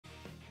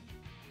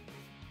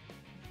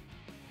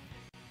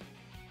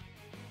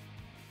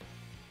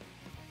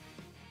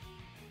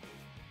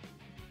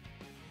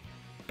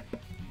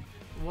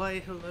Why,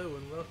 hello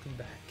and welcome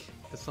back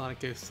to Sonic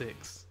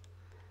 06.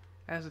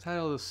 As the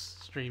title of this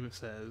stream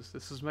says,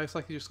 this is most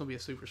likely just going to be a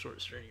super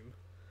short stream.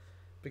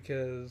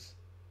 Because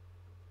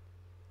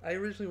I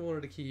originally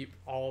wanted to keep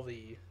all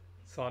the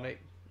Sonic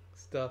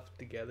stuff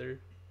together.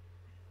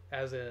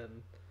 As in,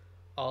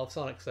 all of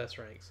Sonic's S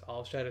ranks,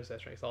 all of Shadow's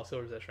S ranks, all of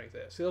Silver's S ranks.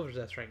 Silver's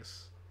S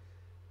ranks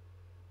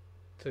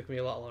took me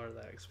a lot longer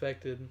than I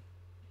expected.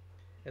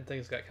 And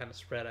things got kind of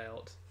spread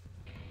out.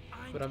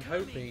 But I'm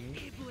hoping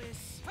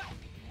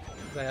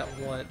that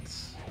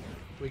once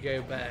we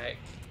go back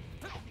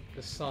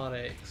to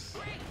Sonic's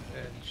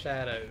and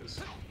Shadow's,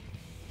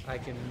 I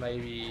can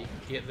maybe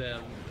get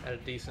them at a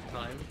decent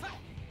time.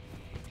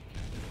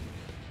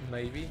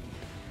 Maybe.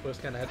 We'll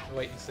just kind of have to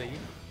wait and see.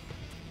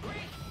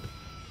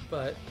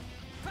 But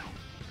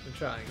I'm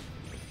trying.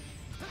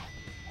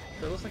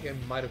 So it looks like I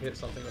might have hit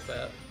something with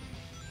that.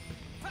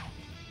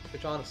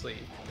 Which honestly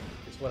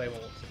is what I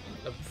want.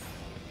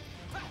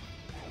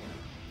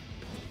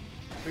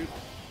 Boop.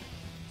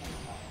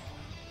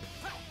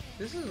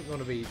 This isn't going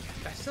to be...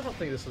 I still don't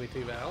think this will be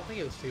too bad. I don't think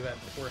it was too bad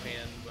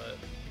beforehand, but...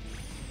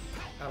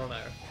 I don't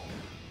know.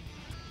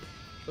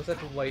 Let's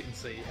have to wait and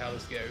see how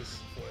this goes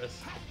for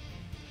us.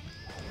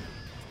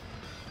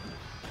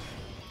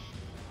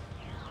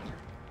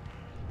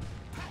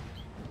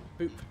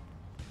 Boop.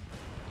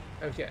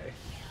 Okay.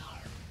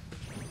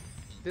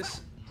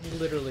 This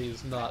literally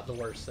is not the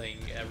worst thing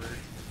ever.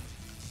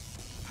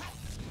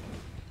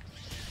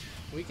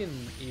 We can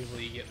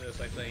easily get this,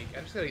 I think.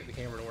 I just gotta get the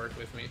camera to work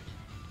with me.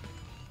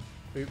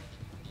 Boop.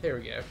 There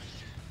we go.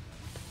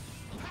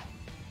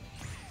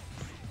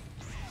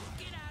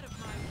 Get out of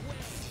my way.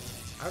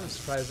 I'm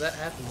surprised that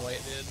happened the way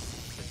it did.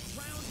 The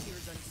ground here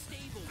is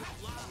unstable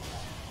with lava.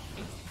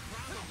 It's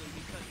probably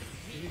because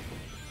of me.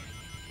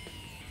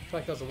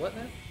 Because of what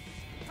now?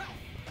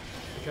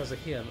 Because of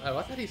him. Oh,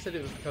 I thought he said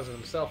it was because of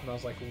himself, and I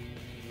was like,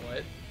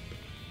 what?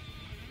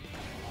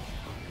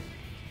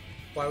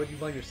 Why would you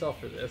blame yourself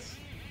for this?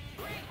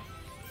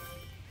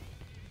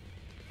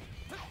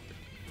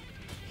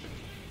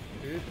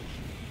 Dude.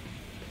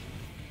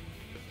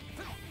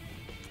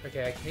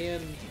 Okay, I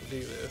can do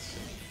this.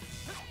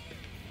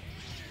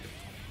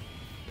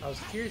 I was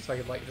curious if I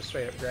could like just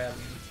straight up grab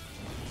him.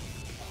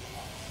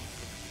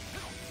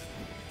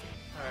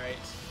 Alright.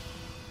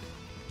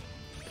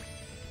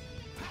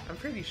 I'm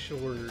pretty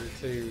sure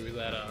too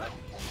that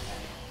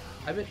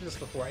I mentioned this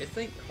before, I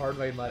think hard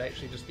mode might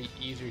actually just be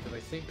easier because I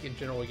think in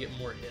general we get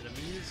more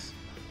enemies.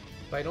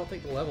 But I don't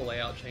think the level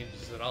layout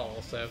changes at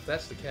all, so if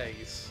that's the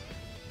case,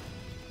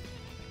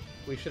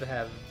 we should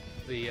have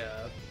the,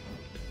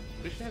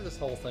 we should have this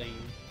whole thing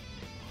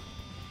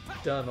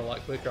done a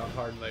lot quicker on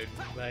hard mode,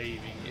 maybe.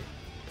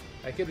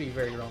 I could be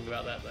very wrong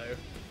about that, though.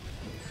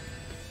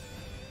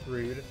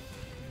 Rude.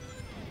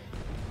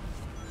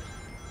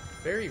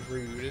 Very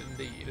rude,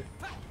 indeed.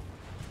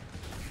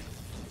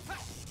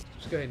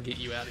 Just go ahead and get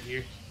you out of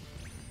here.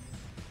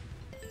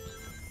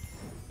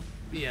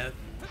 But yeah.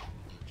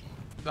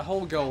 The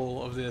whole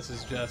goal of this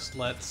is just,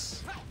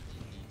 let's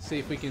see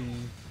if we can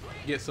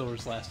get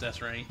Silver's last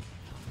S rank.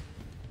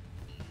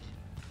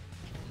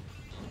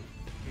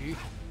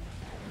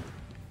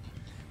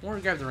 I want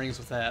to grab the rings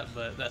with that,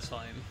 but that's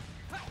fine.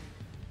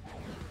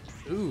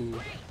 Ooh.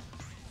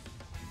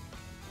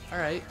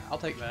 Alright, I'll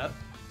take that.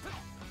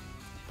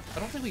 I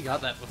don't think we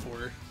got that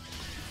before.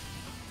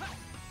 I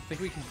think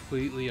we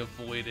completely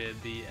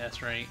avoided the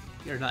S rank,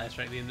 or not S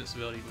rank, the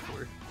invincibility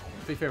before.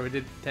 To be fair, we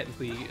did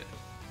technically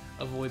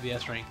avoid the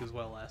S rank as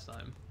well last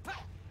time.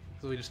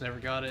 So we just never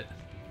got it.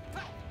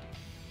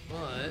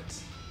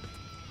 But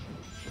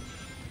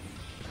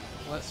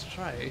let's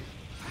try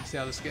and see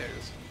how this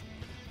goes.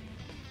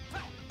 I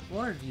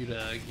wanted you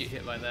to get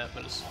hit by that,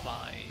 but it's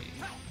fine.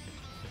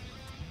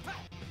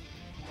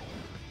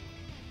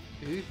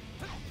 Ooh.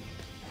 I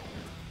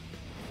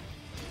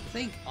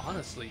think,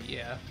 honestly,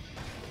 yeah.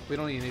 We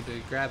don't even need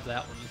to grab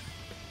that one.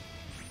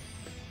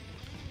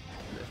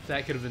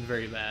 That could have been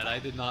very bad. I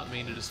did not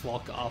mean to just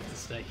walk off the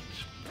stage.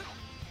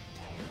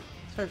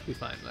 It's perfectly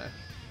fine, though.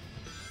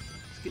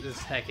 Let's get this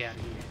heck out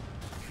of here.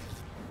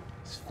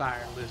 This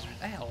fire lizard.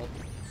 Ow.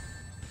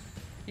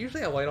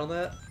 Usually I wait on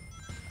that.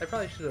 I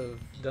probably should have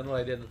done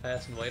what I did in the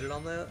past and waited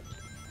on that.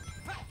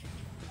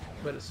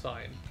 But it's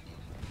fine.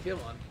 Come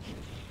on.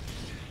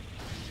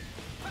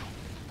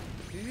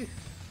 Get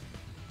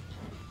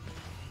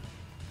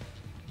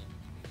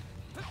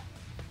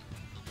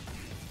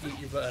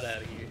your butt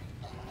out of here.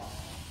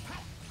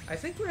 I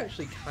think we're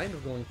actually kind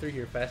of going through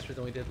here faster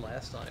than we did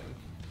last time.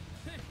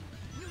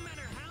 No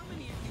matter how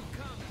many of you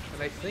come.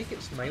 And I think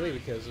it's mainly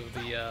because of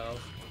the,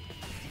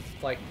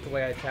 like, the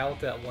way I traveled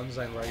to that one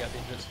zone where I got the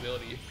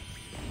invincibility.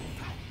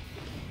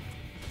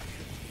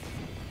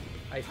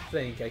 I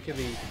think. I could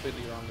be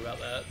completely wrong about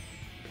that.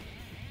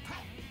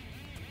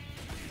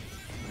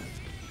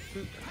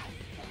 Oop.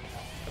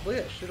 I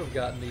believe I should have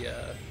gotten the,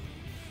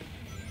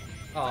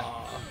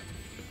 Aww.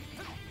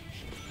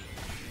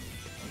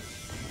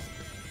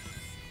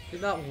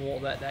 Did not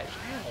want that dash.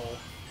 Ow.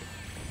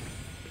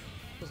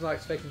 Was not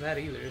expecting that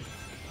either.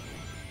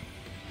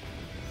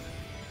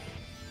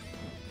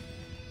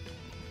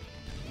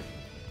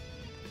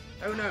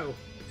 Oh no!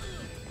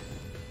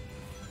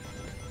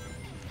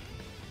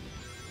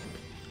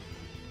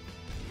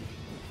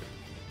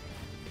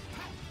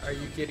 Are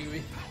you kidding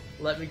me?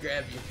 Let me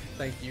grab you.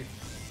 Thank you.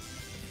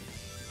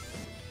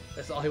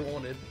 That's all he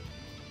wanted.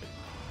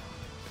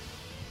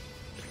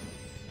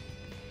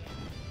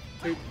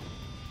 Poop.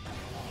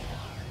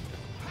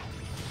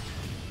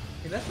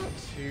 Hey, that's not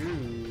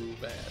too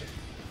bad.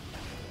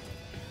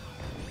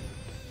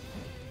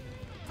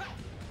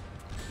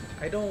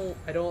 I don't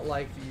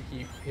like that you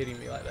keep hitting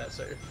me like that,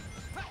 sir.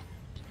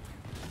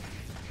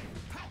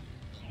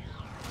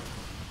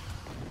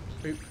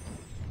 Boop.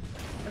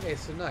 Okay,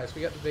 so nice,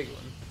 we got the big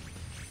one.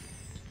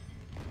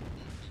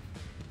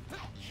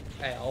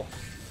 Ow.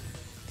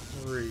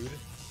 Rude.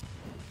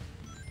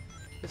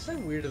 It's so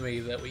weird to me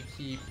that we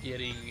keep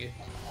getting,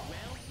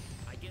 Well,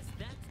 I guess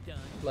that's done.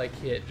 like,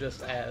 hit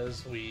just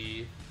as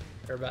we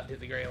are about to hit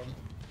the ground.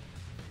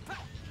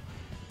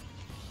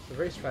 I'm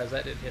very surprised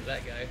that didn't hit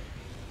that guy.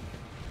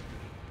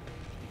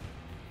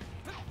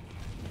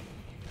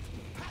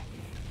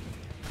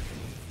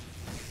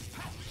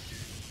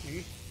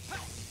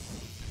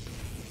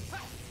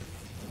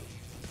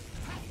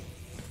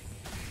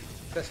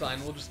 That's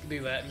fine, we'll just do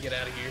that and get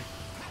out of here.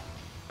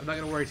 I'm not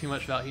going to worry too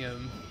much about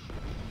him,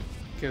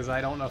 because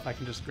I don't know if I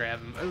can just grab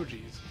him. Oh,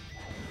 jeez.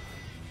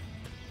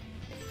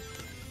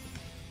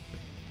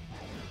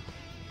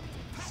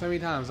 So many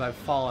times I've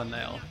fallen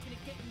now. Not gonna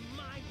get in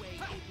my way,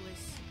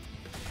 Iblis.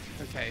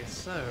 Okay,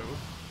 so...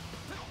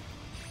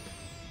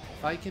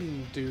 if I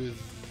can do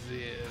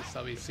this,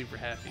 I'll be super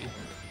happy.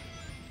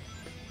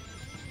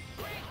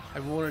 I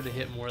wanted to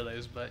hit more of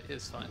those, but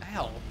it's fine.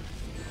 Ow!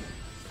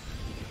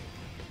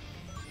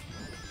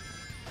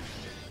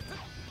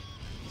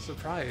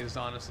 Surprised,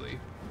 honestly.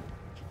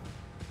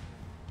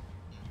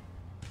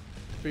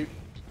 Boop.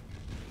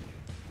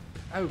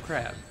 Oh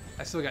crap,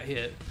 I still got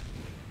hit.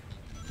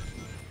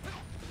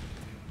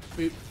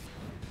 Boop.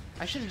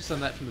 I should have just done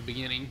that from the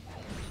beginning.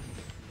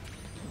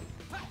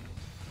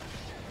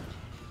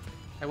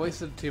 I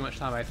wasted too much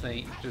time, I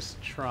think,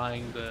 just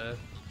trying to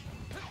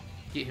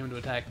get him to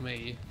attack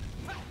me.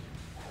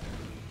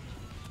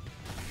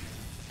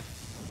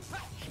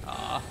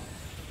 Ah.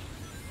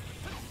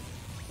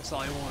 That's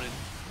all I wanted.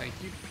 Thank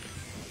you.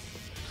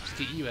 Just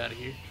get you out of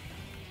here.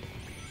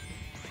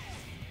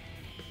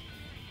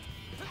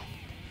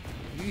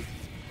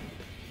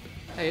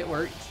 Hey, it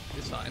worked.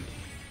 It's fine.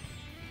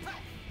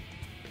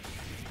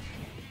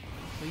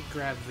 Let me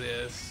grab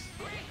this.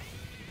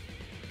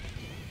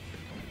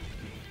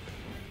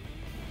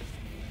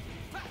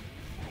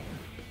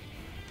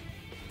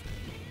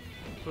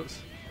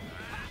 Whoops.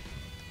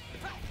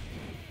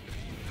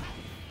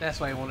 That's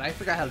why I wanted. I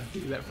forgot how to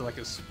do that for like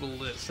a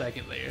split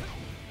second there.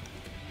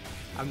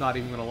 I'm not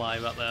even gonna lie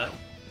about that.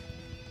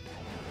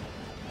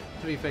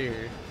 To be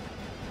fair,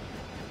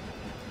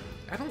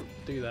 I don't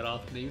do that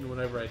often. Even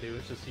whenever I do,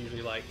 it's just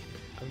usually like,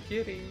 I'm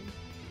kidding.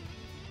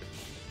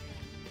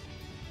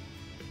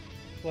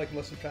 Like,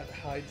 unless I'm trying to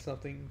hide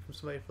something from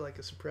somebody for like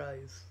a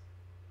surprise,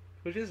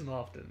 which isn't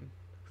often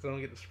because I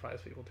don't get to surprise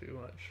people too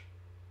much.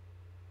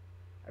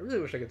 I really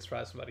wish I could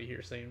surprise somebody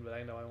here soon, but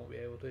I know I won't be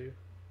able to.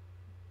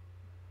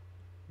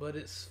 But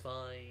it's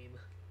fine.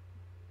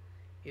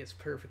 It's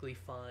perfectly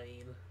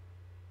fine.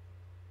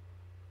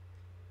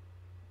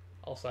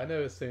 Also, I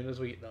know as soon as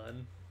we get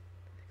done,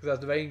 because I was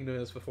debating doing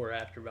this before or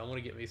after, but I want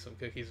to get me some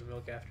cookies and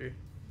milk after.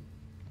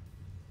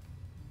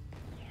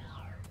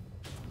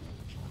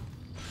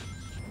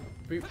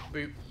 Boop,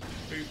 boop,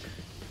 boop.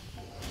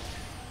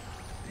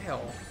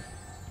 Ow.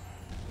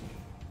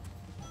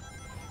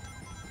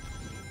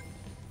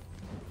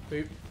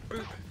 Boop,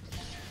 boop.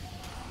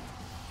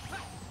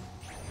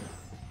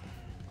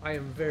 I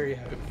am very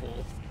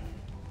hopeful.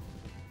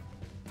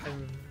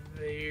 I'm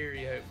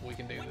very hopeful we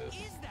can do this.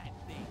 What is that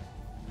thing?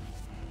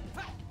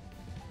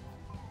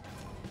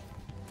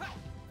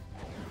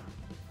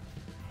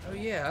 Oh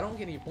yeah, I don't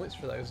get any points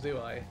for those, do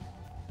I?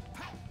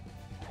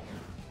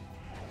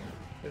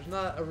 There's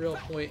not a real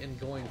point in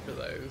going for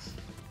those,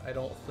 I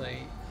don't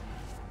think.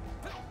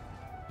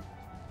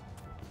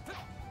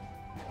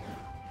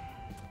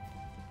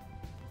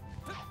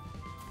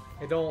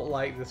 I don't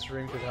like this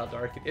room because how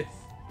dark it is.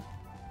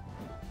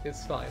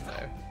 It's fine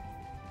though.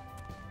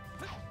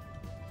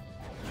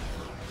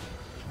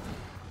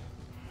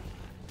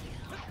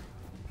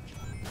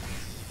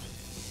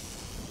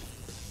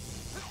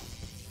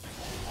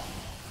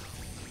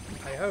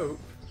 I hope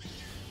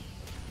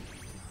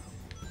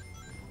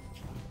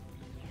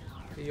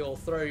you'll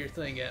throw your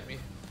thing at me.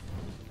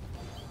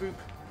 Boop.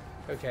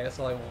 Okay, that's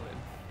all I wanted.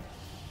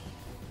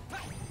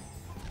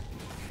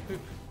 Boop.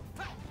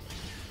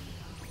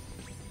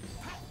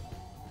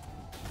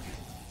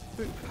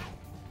 Boop.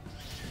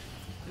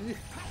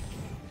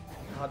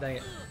 Oh dang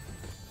it.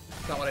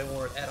 It's not what I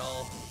wanted at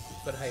all.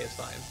 But hey, it's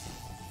fine.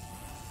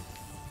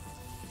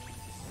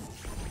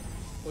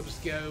 We'll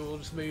just go, we'll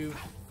just move.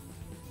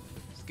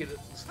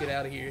 Let's get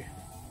out of here.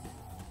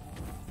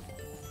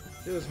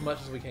 Do as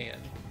much as we can.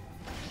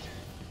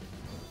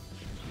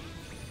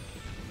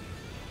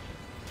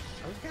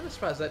 I was kind of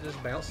surprised that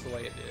just bounced the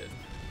way it did.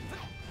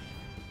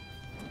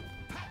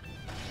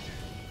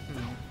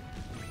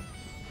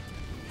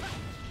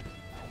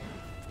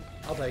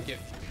 I'll take it.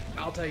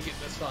 I'll take it,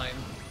 that's fine.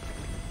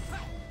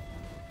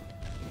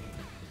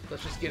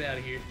 Let's just get out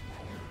of here.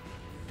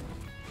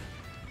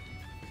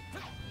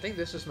 I think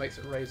this just makes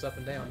it raise up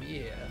and down,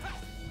 yeah.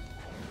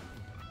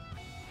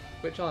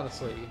 Which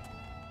honestly,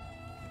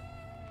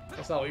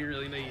 that's all we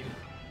really need.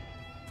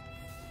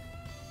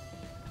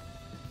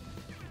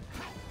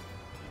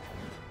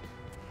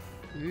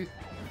 I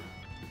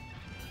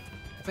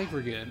think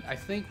we're good. I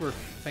think we're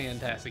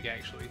fantastic,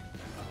 actually.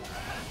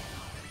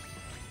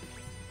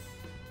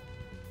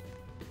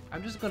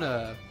 I'm just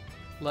gonna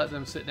let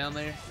them sit down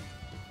there.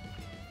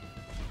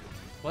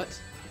 What?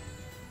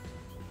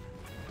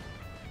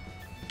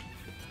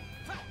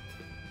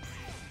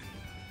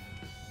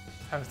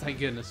 Oh, thank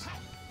goodness.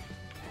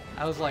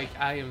 I was like,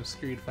 I am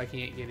screwed if I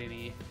can't get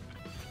any.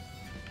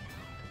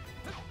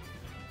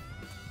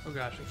 Oh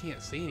gosh, I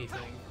can't see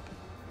anything.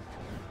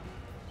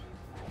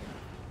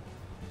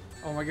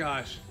 Oh my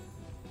gosh.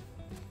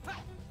 I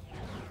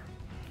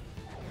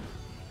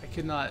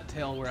could not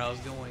tell where I was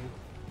going.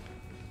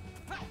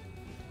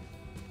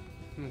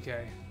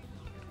 Okay.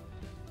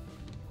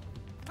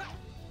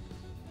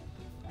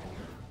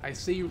 I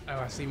see, oh,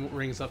 I see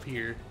rings up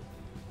here.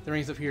 The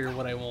rings up here are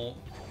what I want.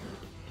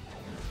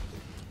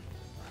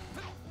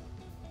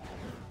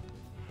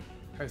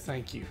 Oh,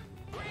 thank you.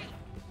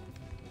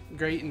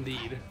 Great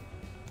indeed.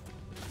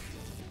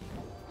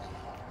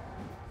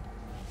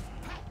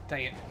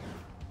 Dang it.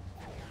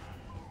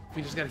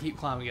 We just gotta keep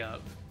climbing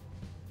up.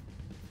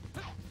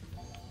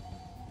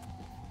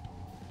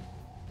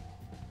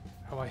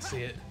 Oh, I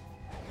see it.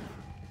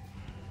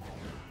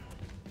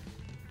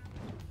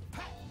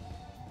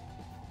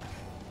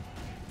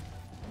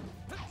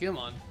 Come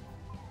on.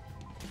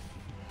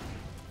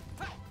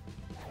 I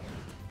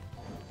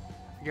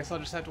guess I'll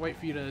just have to wait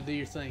for you to do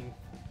your thing.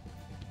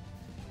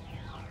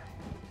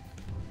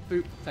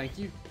 Boop, thank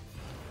you.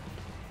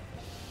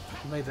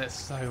 You made that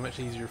so much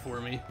easier for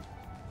me.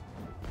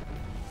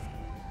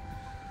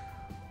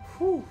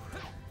 Whew.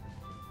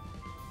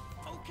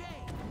 Okay,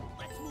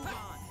 let's move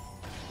on.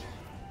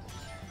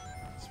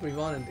 Let's move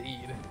on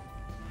indeed.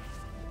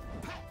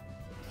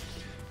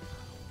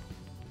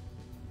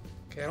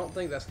 Okay, I don't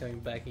think that's coming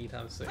back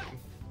anytime soon.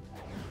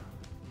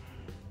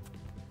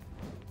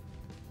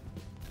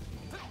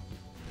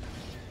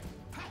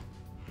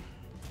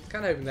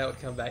 Kind of hoping that would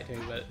come back to me,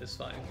 but it's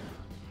fine.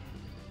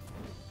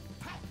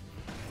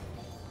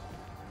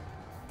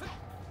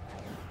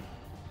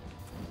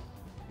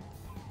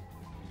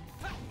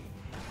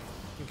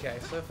 Okay,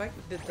 so if I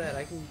did that,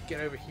 I can get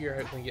over here,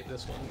 hopefully get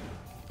this one.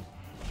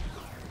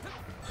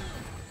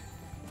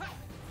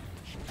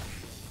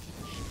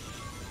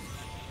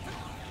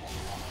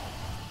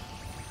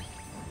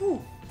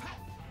 Whew.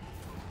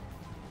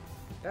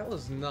 That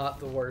was not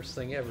the worst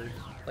thing ever.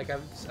 Like, I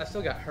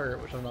still got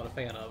hurt, which I'm not a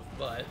fan of,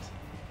 but...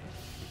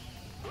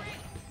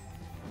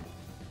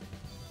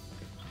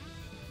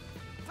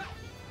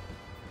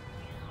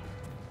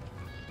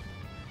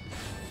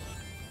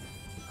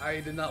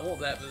 I did not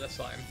want that, but that's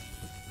fine.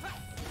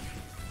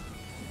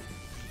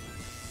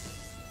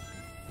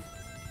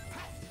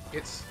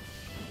 It's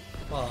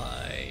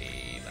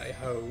fine, I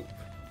hope.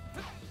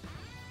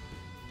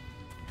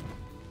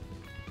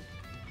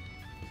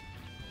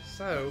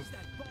 So,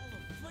 That ball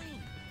of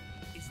flame.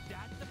 Is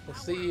that the we'll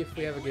power see of if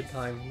we have a good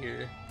Hedgehog? time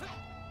here.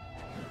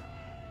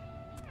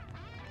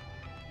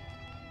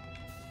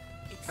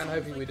 It Kinda seems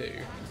hoping we like the do.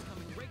 attacks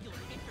come in regular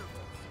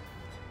intervals.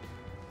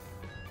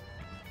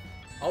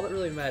 All that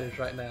really matters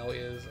right now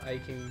is I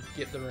can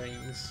get the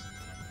rings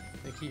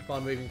and keep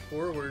on moving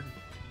forward.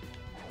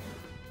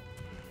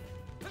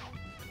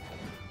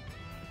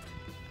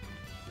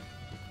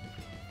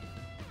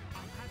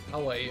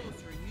 I'll wait.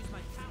 Closer and use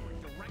my power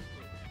directly.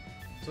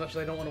 As much as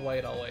I don't want to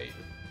wait, I'll wait.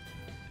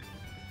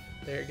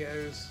 There it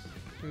goes.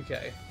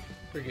 Okay,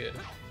 we're good.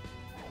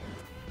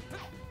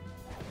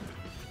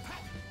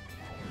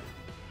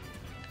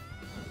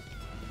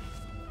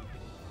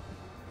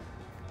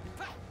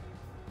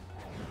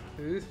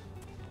 Ooh.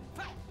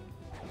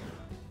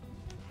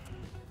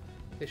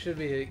 It should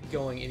be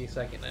going any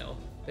second now.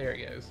 There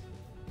it goes.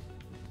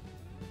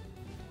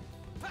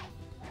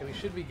 Okay, we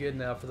should be good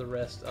now for the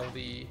rest of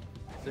the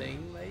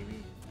thing,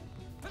 maybe?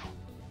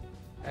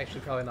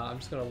 Actually, probably not. I'm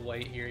just gonna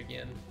wait here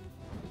again.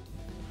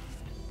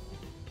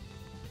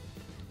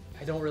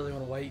 I don't really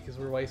want to wait because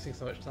we're wasting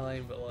so much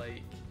time, but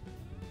like...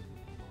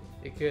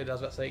 It could, I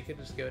was about to say, it could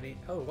just go any...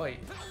 Oh, wait.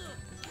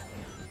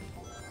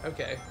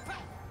 Okay.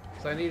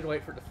 So I needed to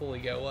wait for it to fully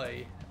go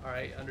away.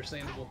 Alright,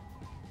 understandable.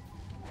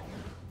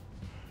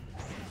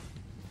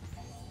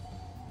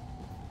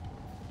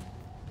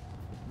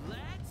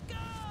 Let's go!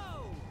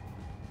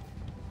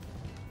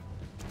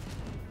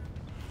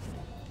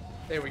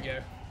 There we go.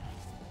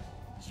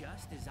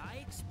 Just as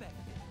I expected.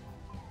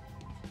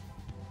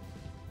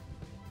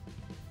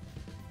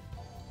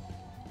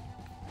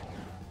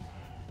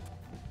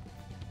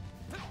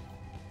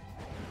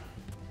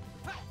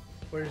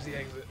 Where's the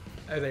exit?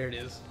 Oh, there it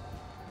is.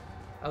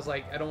 I was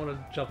like, I don't want to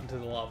jump into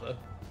the lava.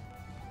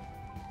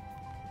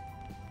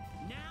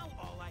 Now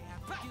all I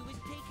have to do is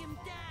take him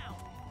down.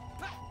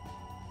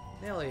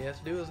 Now all you have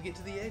to do is get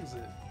to the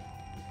exit.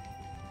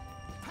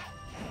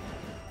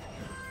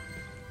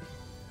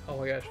 Oh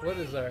my gosh, what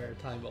is our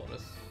time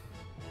bonus?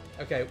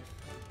 Okay.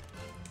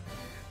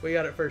 We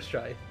got it first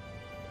try.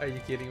 Are you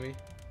kidding me?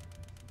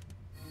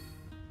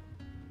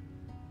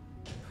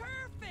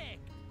 Perfect.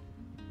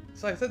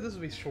 So I said this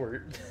would be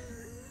short.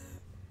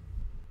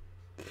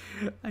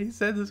 I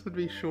said this would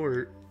be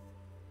short.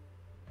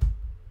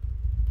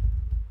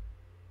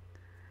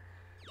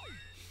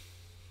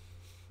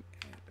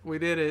 We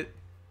did it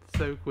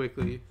so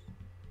quickly.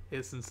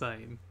 It's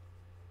insane.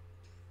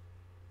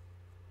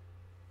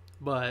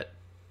 But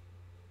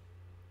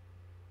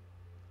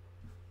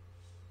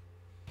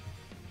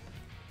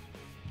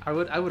I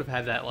would have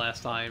had that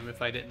last time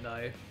if I didn't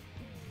die.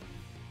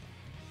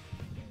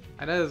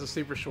 I know it's a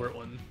super short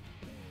one.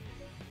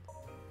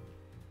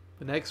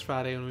 The next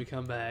Friday when we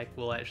come back,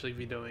 we'll actually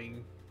be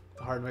doing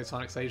the hard mode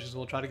Sonic stages.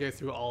 We'll try to go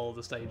through all of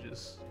the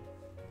stages.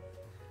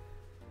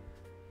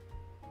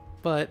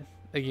 But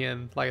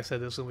again, like I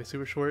said, this is going to be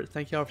super short.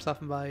 Thank y'all for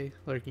stopping by,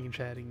 lurking and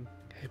chatting.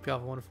 Hope y'all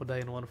have a wonderful day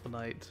and a wonderful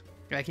night.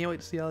 And I can't wait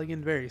to see y'all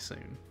again very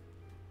soon.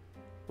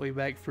 We'll be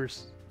back for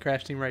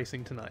Crash Team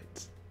Racing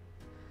tonight.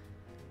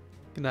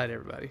 Good night,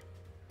 everybody.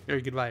 Or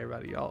goodbye,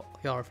 everybody. Y'all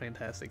are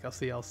fantastic. I'll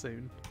see y'all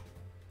soon.